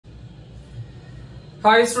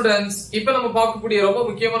Hi students, இப்போ நம்ம பார்க்கக்கூடிய ரொம்ப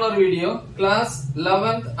முக்கியமான ஒரு video class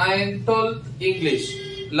 11th and 12th English.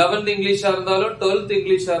 11th English இருந்தாலும் 12th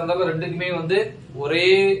English இருந்தாலும் ரெண்டுக்குமே வந்து ஒரே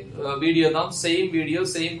வீடியோ தான், சேம் வீடியோ,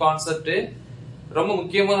 சேம் கான்செப்ட். ரொம்ப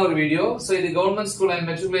முக்கியமான ஒரு வீடியோ. சோ இது government school and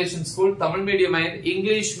matriculation school Tamil medium and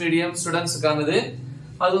English medium ஸ்டூடண்ட்ஸ்க்கானது.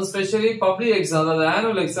 அதுவும் ஸ்பெஷலி பப்ளிக் எக்ஸாம், அதாவது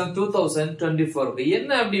ஆனுவல் எக்ஸாம் 2024.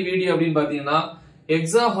 என்ன அப்படி வீடியோ அப்படின்னு பாத்தீங்கன்னா,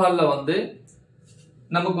 எக்ஸாம் ஹால்ல வந்து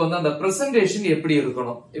நமக்கு வந்து அந்த பிரசன்டேஷன் எப்படி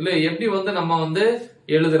இருக்கணும், இல்ல எப்படி வந்து நம்ம வந்து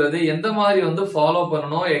எழுதுறது, எந்த மாதிரி வந்து ஃபாலோ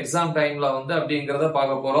பண்ணணும் எக்ஸாம் டைம்ல வந்து அப்படிங்கறத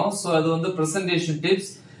பார்க்க போறோம். சோ அது வந்து பிரசன்டேஷன்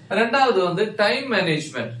டிப்ஸ். ரெண்டாவது வந்து time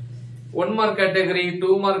management, 1 mark category,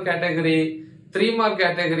 2 mark category, 3 mark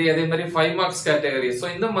category, அதே மாதிரி 5 மார்க்ஸ் கேட்டகரி. சோ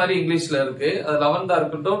இந்த மாதிரி இங்கிலீஷ்ல இருக்கு. அது 11th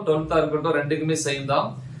இருக்கட்டும் 12th இருக்கட்டும் ரெண்டுக்குமே சேம் தான்.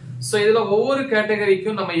 சோ இதுல ஒவ்வொரு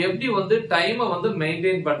கேட்டகரிக்கும் நம்ம எப்படி வந்து டைமை வந்து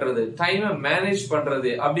மெயின்டைன் பண்றது, டைமை மேனேஜ்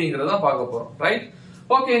பண்றது அப்படிங்கறத பார்க்க போறோம். ரைட்?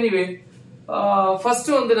 ஓகே, எனிவே ஃபர்ஸ்ட்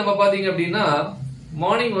வந்து நம்ம பாத்தீங்க அப்படின்னா,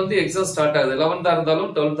 மார்னிங் வந்து எக்ஸாம் ஸ்டார்ட் ஆகுது. 11th இருந்தாலும்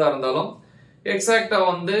 12th இருந்தாலும் எக்ஸாக்டா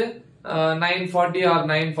வந்து 9:40 or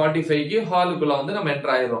 9:45க்கு ஹாலுக்குள்ள வந்து நம்ம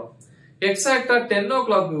என்டர் ஆயிரும். எக்ஸாக்டா 10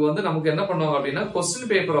 o'clock வந்து நமக்கு என்ன பண்ணுவாங்க அப்படின்னா, கொஸ்டின்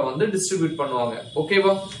பேப்பரை வந்து டிஸ்ட்ரிபியூட் பண்ணுவாங்க.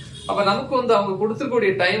 ஓகேவா? அப்ப நமக்கு வந்து அவங்க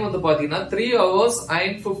கொடுத்துக்கூடிய டைம் வந்து பாத்தீங்கன்னா 3 hours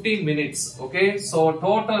and 15 minutes. Okay, so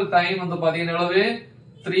total time வந்து பாத்தீங்கன்னா எவ்வளவு?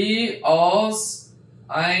 3 hours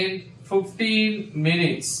and 15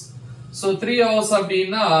 minutes. So 3 hours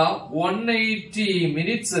அப்படின்னா 180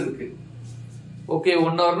 minutes இருக்கு. Okay,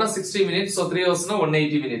 1 hourனா 60 minutes. So 3 hoursனா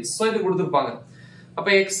 180 minutes. So இது கொடுத்திருப்பாங்க. அப்ப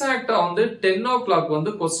எக்ஸாக்ட்டா வந்து 10 o'clock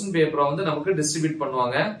வந்து கொஸ்டின் பேப்பரை வந்து நமக்கு டிஸ்ட்ரிபியூட்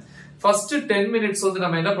பண்ணுவாங்க. ஃபர்ஸ்ட் 10 minutes வந்து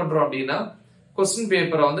நம்ம என்ன பண்றோம் அப்படின்னா, கொஸ்டின்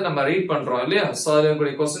பேப்பரை வந்து நம்ம ரீட் பண்றோம் இல்லையா? சோ அதுல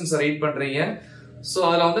இருக்கக்கூடிய கொஸ்டின்ஸ் ரீட் பண்றீங்க. சோ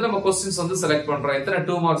அதுல வந்து நம்ம கொஸ்டின்ஸ் வந்து செலக்ட் பண்றோம். எத்தனை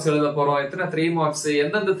 2 மார்க்ஸ் எழுத போறோம், எத்தனை 3 மார்க்ஸ்,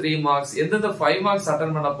 எந்தெந்த 3 மார்க்ஸ், எந்தெந்த 5 மார்க்ஸ்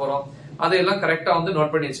அட்டெண்ட் பண்ண போறோம், அதையெல்லாம் கரெக்டா வந்து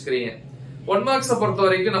நோட் பண்ணி வச்சுக்கிறீங்க. 1 மார்க்ஸ் பொறுத்த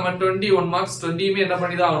வரைக்கும் நம்ம 21 மார்க்ஸ் 20மே என்ன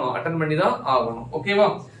பண்ணி தான் ஆகணும், அட்டெண்ட் பண்ணி தான் ஆகணும். ஓகேவா?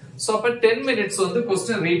 சோ அப்ப 10 minutes வந்து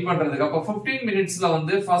கொஸ்டின் ரீட் பண்றதுக்கு. அப்ப 15 minutesல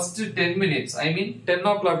வந்து ஃபர்ஸ்ட் 10 minutes, ஐ மீன் 10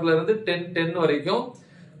 o'clockல இருந்து 10:10 வரைக்கும்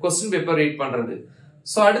கொஸ்டின் பேப்பர் ரீட் பண்றது.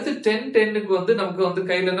 சோ அடுத்து 10:10க்கு வந்து நமக்கு வந்து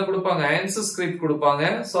கையில என்ன கொடுப்பாங்க, ஆன்சர் ஸ்கிரிப்ட் கொடுப்பாங்க.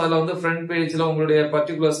 சோ அதுல வந்து ஃப்ரண்ட் பேஜ்ல உங்களுடைய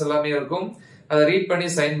பர்டிகுலர்ஸ் எல்லாமே இருக்கும். அதை ரீட் பண்ணி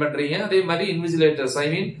சைன் பண்றீங்க. அதே மாதிரி இன்விஜிலேட்டர்ஸ், ஐ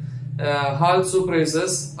மீன் ஹால்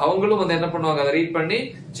சூப்பர்வைசர்ஸ், அவங்களும் வந்து என்ன பண்ணுவாங்க, அதை ரீட் பண்ணி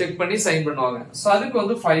செக் பண்ணி சைன் பண்ணுவாங்க. சோ அதுக்கு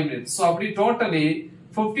வந்து 5 minutes. சோ அப்படி டோட்டலி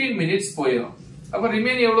 15 minutes போயிடும். அப்ப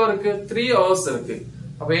ரிமைன் எவ்வளவு இருக்கு? 3 hours இருக்கு.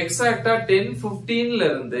 அப்ப எக்ஸாக்டா 10:15ல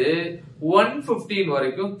இருந்து 1:15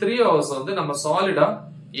 வரைக்கும் 3 hours வந்து நம்ம சாலிடா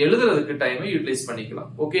எழுதுறதுக்கு டைமை யூட்டிலைஸ்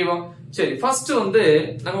பண்ணிக்கலாம். ஓகேவா? சரி, ஃபர்ஸ்ட் வந்து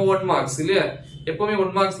நம்ம 1 மார்க்ஸ் இல்லையா, எப்பவுமே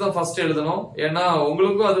 1 மார்க்ஸ் தான் ஃபர்ஸ்ட் எழுதணும். ஏன்னா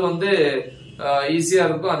உங்களுக்கும் அது வந்து ஈஸியா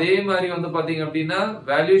இருக்கும். அதே மாதிரி வந்து பாத்தீங்க அப்படின்னா,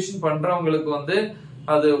 வேல்யூஷன் பண்றவங்களுக்கு வந்து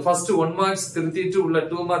அது ஃபர்ஸ்ட் 1 மார்க்ஸ் திருத்திட்டு உள்ள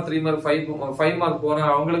 2 மார்க் 3 மார்க் 5 மார்க் போனா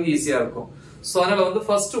அவங்களுக்கு ஈஸியா இருக்கும். சோ அதனால வந்து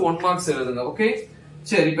ஃபர்ஸ்ட் 1 மார்க்ஸ் எழுதுங்க. ஓகே,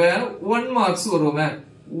 சரி, இப்ப 1 மார்க்ஸ் வருவோமே.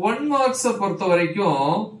 1 மார்க்ஸ் பொறுத்த வரைக்கும்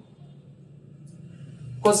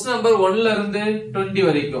கொஸ்டின் நம்பர் 1ல இருந்து 20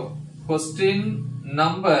 வரைக்கும், கொஸ்டின்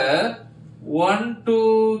நம்பர் 1 to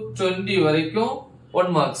 20 வரைக்கும்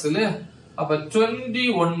 1 மார்க்ஸ் இல்லையா? அப்ப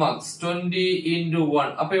 21 மார்க்ஸ், 20 into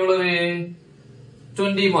 1 அப்ப எவ்வளவு?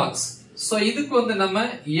 20 மார்க்ஸ். சோ இதுக்கு வந்து நம்ம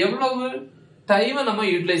எவ்வளவு டைமை நம்ம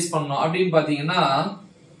யூட்டிலைஸ் பண்ணோம் அப்படின்னு பாத்தீங்கன்னா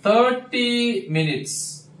 30 minutes.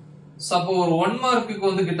 சோ அப்போ ஒரு 1 மார்க்குக்கு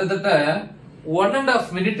வந்து கிட்டத்தட்ட 1.5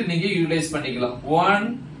 minute நீங்க யூட்டிலைஸ் பண்ணிக்கலாம்.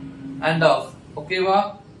 1.5. ஓகேவா?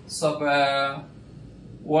 சோ அப்ப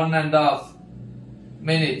 1.5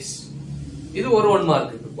 minutes. இது ஒரு 1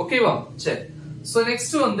 மார்க்குக்கு. ஓகேவா? சரி. சோ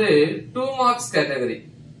நெக்ஸ்ட் வந்து 2 மார்க்ஸ் கேட்டகரி.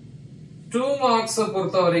 2 மார்க்ஸ்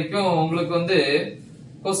பொறுத்த வரைக்கும் உங்களுக்கு வந்து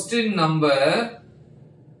கொஸ்டின் நம்பர்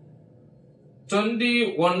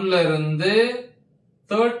 21ல இருந்து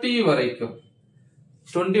 30 வரைக்கும்,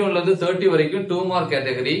 21ல இருந்து 30 வரைக்கும் 2 மார்க்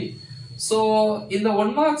கேட்டகரி. சோ இந்த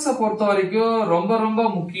 1 மார்க்ஸ் பொறுத்த வரைக்கும் ரொம்ப ரொம்ப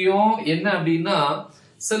முக்கியம் என்ன அப்படின்னா,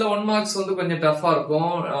 சில 1 மார்க்ஸ் வந்து கொஞ்சம் டஃபா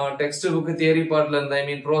இருக்கும். டெக்ஸ்ட் புக் தியரி பார்ட்ல இருந்து, ஐ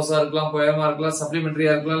மீன் ப்ரோஸா இருக்கலாம், போயமா இருக்கலாம்,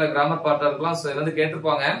 சப்ளிமெண்டரியா இருக்கலாம், இல்ல கிராமர் பார்ட்டா இருக்கலாம். சோ இதை வந்து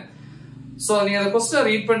கேட்டிருப்பாங்க. சோ நீங்க அந்த கொஸ்டின்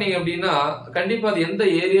ரீட் பண்ணீங்க அப்படின்னா கண்டிப்பா அது எந்த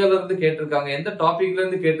ஏரியால இருந்து கேட்டிருக்காங்க, எந்த டாபிக்ல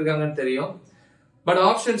இருந்து கேட்டிருக்காங்கன்னு தெரியும். பட்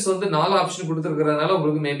ஆப்ஷன்ஸ் வந்து 4 ஆப்ஷன் கொடுத்திருக்கிறதுனால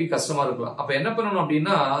உங்களுக்கு மேபி கஷ்டமா இருக்கலாம். அப்ப என்ன பண்ணணும்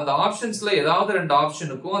அப்படின்னா, அந்த ஆப்ஷன்ஸ்ல ஏதாவது 2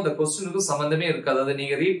 ஆப்ஷனுக்கும் அந்த கொஸ்டினுக்கும் சம்பந்தமே இருக்காது. அதை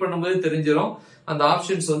நீங்க ரீட் பண்ணும்போது தெரிஞ்சிடும் அந்த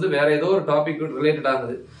ஆப்ஷன்ஸ் வந்து வேற ஏதோ ஒரு டாபிக் ரிலேட்டட்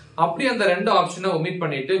ஆகுது. அப்படி அந்த 2 ஆப்ஷனை ஒமிட்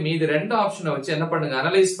பண்ணிட்டு மீதி 2 ஆப்ஷனை வச்சு என்ன பண்ணுங்க,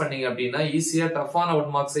 அனலைஸ் பண்ணீங்க அப்படின்னா ஈஸியா டஃபான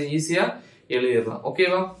 1 மார்க்ஸ் ஈஸியா எழுதிடலாம்.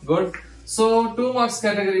 ஓகேவா? குட். சோ 2 மார்க்ஸ்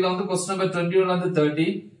கேட்டகரியில வந்து கொஸ்டின் நம்பர் 21ல இருந்து 30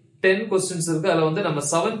 10 கொஸ்டின்ஸ் இருக்கு. அதுல வந்து நம்ம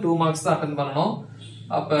 7 2 மார்க்ஸ் தான் அட்டெண்ட் பண்ணணும்.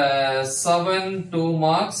 அப்ப 7 2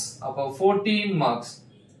 மார்க்ஸ், அப்ப 14 மார்க்ஸ்.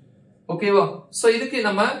 ஓகேவா? சோ இதுக்கு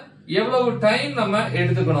நம்ம எவ்வளவு டைம் நம்ம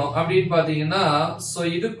எடுத்துக்கணும் அப்படின்னு பாத்தீங்கன்னா சோ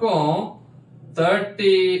இதுக்கும்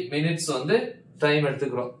 30 minutes வந்து டைம்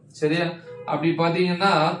எடுத்துக்கிறோம். சரியா? அப்படி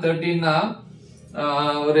பாத்தீங்கன்னா 13னா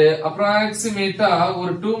ஒரு அப்ராக்சிமேட்டா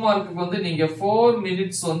ஒரு 2 மார்க்குக்கு வந்து நீங்க 4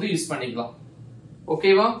 minutes வந்து யூஸ் பண்ணிக்கலாம்.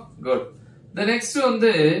 ஓகேவா? குட். The next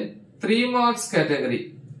வந்து 3 marks category.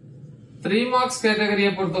 3 marks category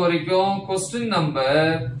பொறுத்த வரைக்கும் question number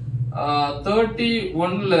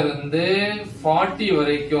 31ல இருந்து 40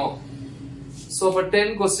 வரைக்கும். சோ அப்ப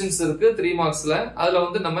 10 questions இருக்கு 3 marksல. அதுல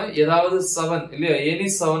வந்து நம்ம ஏதாவது 7 இல்லையா, எனி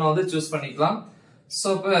 7 வந்து சூஸ் பண்ணிக்கலாம். சோ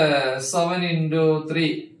அப்ப 7 into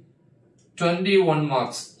 3 21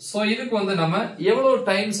 marks. சோ இதுக்கு வந்து நம்ம எவ்வளவு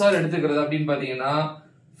டைம் சார் எடுத்துக்கிறது அப்படின்னு பாத்தீங்கன்னா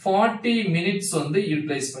 40 minutes வந்து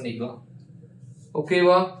யூட்டிலைஸ் பண்ணிக்கலாம்.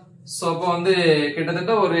 ஓகேவா? சோ அப்ப வந்து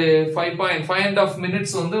கிட்டத்தட்ட ஒரு 5.5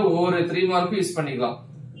 minutes வந்து ஒவ்வொரு 3 மார்க்கு யூஸ் பண்ணிக்கலாம்.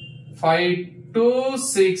 5 to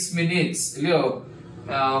 6 minutes இல்லையோ,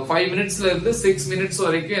 5 minutesல இருந்து 6 minutes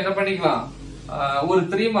வரைக்கும் என்ன பண்ணிக்கலாம், ஒரு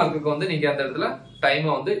 3 மார்க்குக்கு வந்து நீங்க அந்த இடத்துல டைம்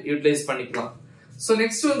வந்து யூட்டிலைஸ் பண்ணிக்கலாம். சோ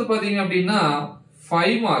நெக்ஸ்ட் வந்து பாத்தீங்க அப்படின்னா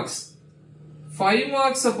 5 marks. 5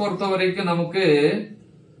 marks பொறுத்த வரைக்கும் நமக்கு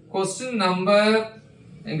क्वेश्चन நம்பர்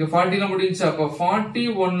இங்க 40ல முடிஞ்சு, அப்ப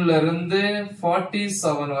 41ல இருந்து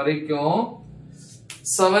 47 வரைக்கும்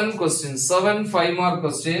 7 questions, 7 5 mark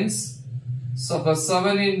questions. So அப்ப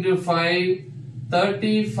 7 into 5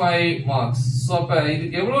 35 marks. So அப்ப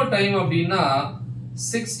இதுக்கு எவ்வளவு டைம் அப்படின்னா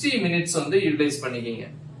 60 minutes வந்து யூட்டிலைஸ் பண்ணிக்கீங்க.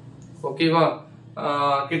 ஓகேவா?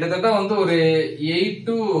 கிட்டத்தட்ட வந்து ஒரு 8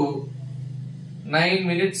 to 9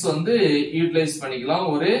 minutes வந்து யூட்டிலைஸ் பண்ணிக்கலாம்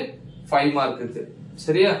ஒரு 5 மார்க்குக்கு.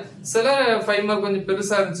 சரியா? சில 5 மார்க் கொஞ்சம்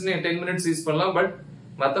பெருசா இருந்துச்சுன்னா 10 minutes யூஸ் பண்ணலாம். பட்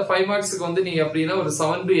மத்த 5 மார்க்ஸ்க்கு வந்து நீங்க அப்படின்னா ஒரு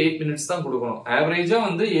 7 to 8 minutes தான் கொடுக்கணும். ஆவரேஜா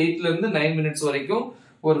வந்து 8ல இருந்து 9 minutes வரைக்கும்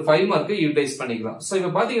ஒரு 5 மார்க் யூட்டிலைஸ் பண்ணிக்கலாம். சோ இப்ப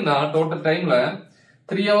பாத்தீங்கன்னா டோட்டல் டைம்ல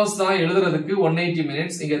 3 hours தான் எழுதுறதுக்கு 180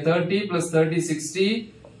 minutes. இங்க 30 plus 30 60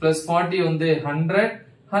 plus 40 வந்து 100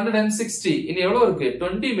 160. இனி எவ்வளவு இருக்கு?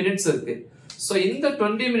 20 minutes இருக்கு. சோ இந்த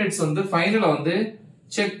 20 minutes வந்து ஃபைனலா வந்து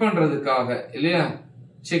செக் பண்றதுக்காக இல்லையா,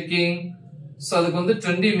 செக்கிங். சோ அதுக்கு வந்து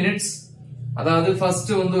 20 minutes, அதாவது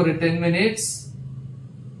ஃபர்ஸ்ட் வந்து ஒரு 10 minutes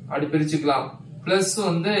அப்படி பிரிச்சுக்கலாம், பிளஸ்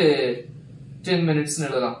வந்து 10 minutes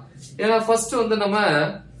எழுதலாம். ஏன்னா ஃபர்ஸ்ட் வந்து நம்ம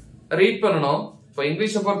ரீட் பண்ணணும். இப்போ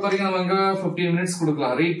இங்கிலீஷை பொறுத்த வரைக்கும் நம்ம இங்க 15 minutes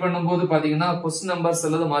கொடுக்கலாம். ரீட் பண்ணும்போது பாத்தீங்கன்னா கொஸ்டின் நம்பர்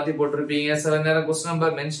சிலது மாத்தி போட்டிருப்பீங்க, சில நேரம் கொஸ்டின்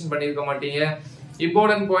நம்பர் மென்ஷன் பண்ணிருக்க மாட்டீங்க,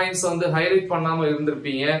 இம்பார்ட்டன்ட் பாயிண்ட்ஸ் வந்து ஹைலைட் பண்ணாம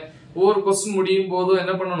இருந்திருப்பீங்க. ஒவ்வொரு கொஸ்டின் முடியும் போதும்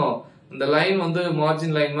என்ன பண்ணணும், இந்த லைன் வந்து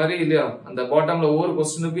மார்ஜின் லைன் மாதிரி இல்லையா, அந்த பாட்டம்ல ஒவ்வொரு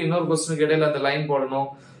கொஸ்டினுக்கு இன்னொரு கொஸ்டினுக்கு இடையில அந்த லைன் போடணும்.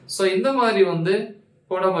 சோ இந்த மாதிரி வந்து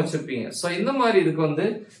போடாம வச்சிருப்பீங்க. சோ இந்த மாதிரி இதுக்கு வந்து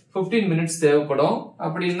 15 minutes தேவைப்படும்.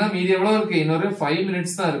 அப்படின்னா மீதி எவ்வளவு இருக்கு? இன்னொரு 5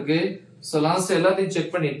 minutes தான் இருக்கு. சோ லாஸ்ட் எல்லாத்தையும்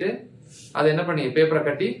செக் பண்ணிட்டு அதை என்ன பண்ணீங்க, பேப்பரை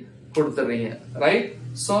கட்டி கொடுத்துறீங்க. ரைட்?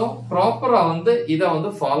 சோ ப்ராப்பரா வந்து இத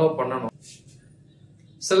வந்து ஃபாலோ பண்ணணும்.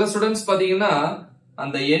 சில ஸ்டூடெண்ட்ஸ் பாத்தீங்கன்னா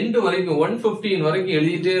அந்த எண்ட் வரைக்கும் 115 வரைக்கும்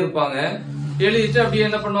எழுதிட்டே இருப்பாங்க. எழுதிட்டு அப்படியே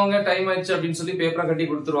என்ன பண்ணுவாங்க, டைம் ஆயிடுச்சு அப்படின்னு சொல்லி பேப்பரை கட்டி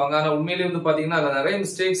கொடுத்துருவாங்க. ஆனா உண்மையிலேயே வந்து பாத்தீங்கன்னா அதுல நிறைய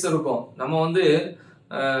மிஸ்டேக்ஸ் இருக்கும். நம்ம வந்து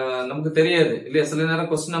நமக்கு தெரியாது இல்லையா, சில நேரம்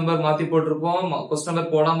கொஸ்டின் நம்பர் மாத்தி போட்டிருப்போம், கொஸ்டின்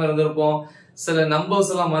நம்பர் போடாம இருந்திருப்போம், சில நம்பர்ஸ்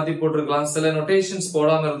எல்லாம் மாத்தி போட்டிருக்கலாம், சில நோட்டேஷன்ஸ்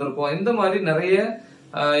போடாம இருந்திருப்போம். இந்த மாதிரி நிறைய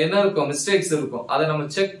என்ன இருக்கும், மிஸ்டேக்ஸ் இருக்கும். அதை நம்ம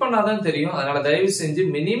செக் பண்ணாதான் தெரியும். அதனால தயவு செஞ்சு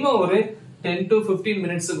மினிமம் ஒரு 10 to 15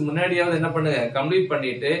 மினிட்ஸ்க்கு முன்னாடியாவது என்ன பண்ணுங்க, கம்ப்ளீட்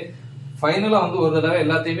பண்ணிட்டு ஃபைனலா வந்து ஒரு தடவை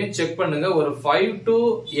எல்லாத்தையுமே செக் பண்ணுங்க. ஒரு 5 to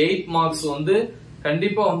 8 மார்க்ஸ் வந்து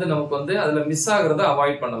கண்டிப்பா வந்து நமக்கு வந்து அதுல மிஸ் ஆகுறத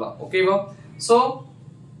அவாய்ட் பண்ணலாம். ஓகேவா? சோ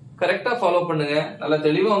கரெக்டா ஃபாலோ பண்ணுங்க, நல்லா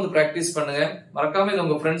தெளிவா வந்து பிராக்டிஸ் பண்ணுங்க. மறக்காம இதை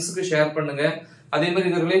உங்க ஃப்ரெண்ட்ஸுக்கு ஷேர் பண்ணுங்க. அதே மாதிரி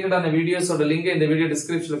இது ரிலேட்டடான வீடியோஸோட லிங்க் இந்த வீடியோ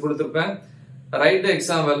டிஸ்கிரிப்ஷன்ல கொடுத்திருப்பேன். Right the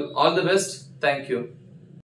exam well. All the best. Thank you.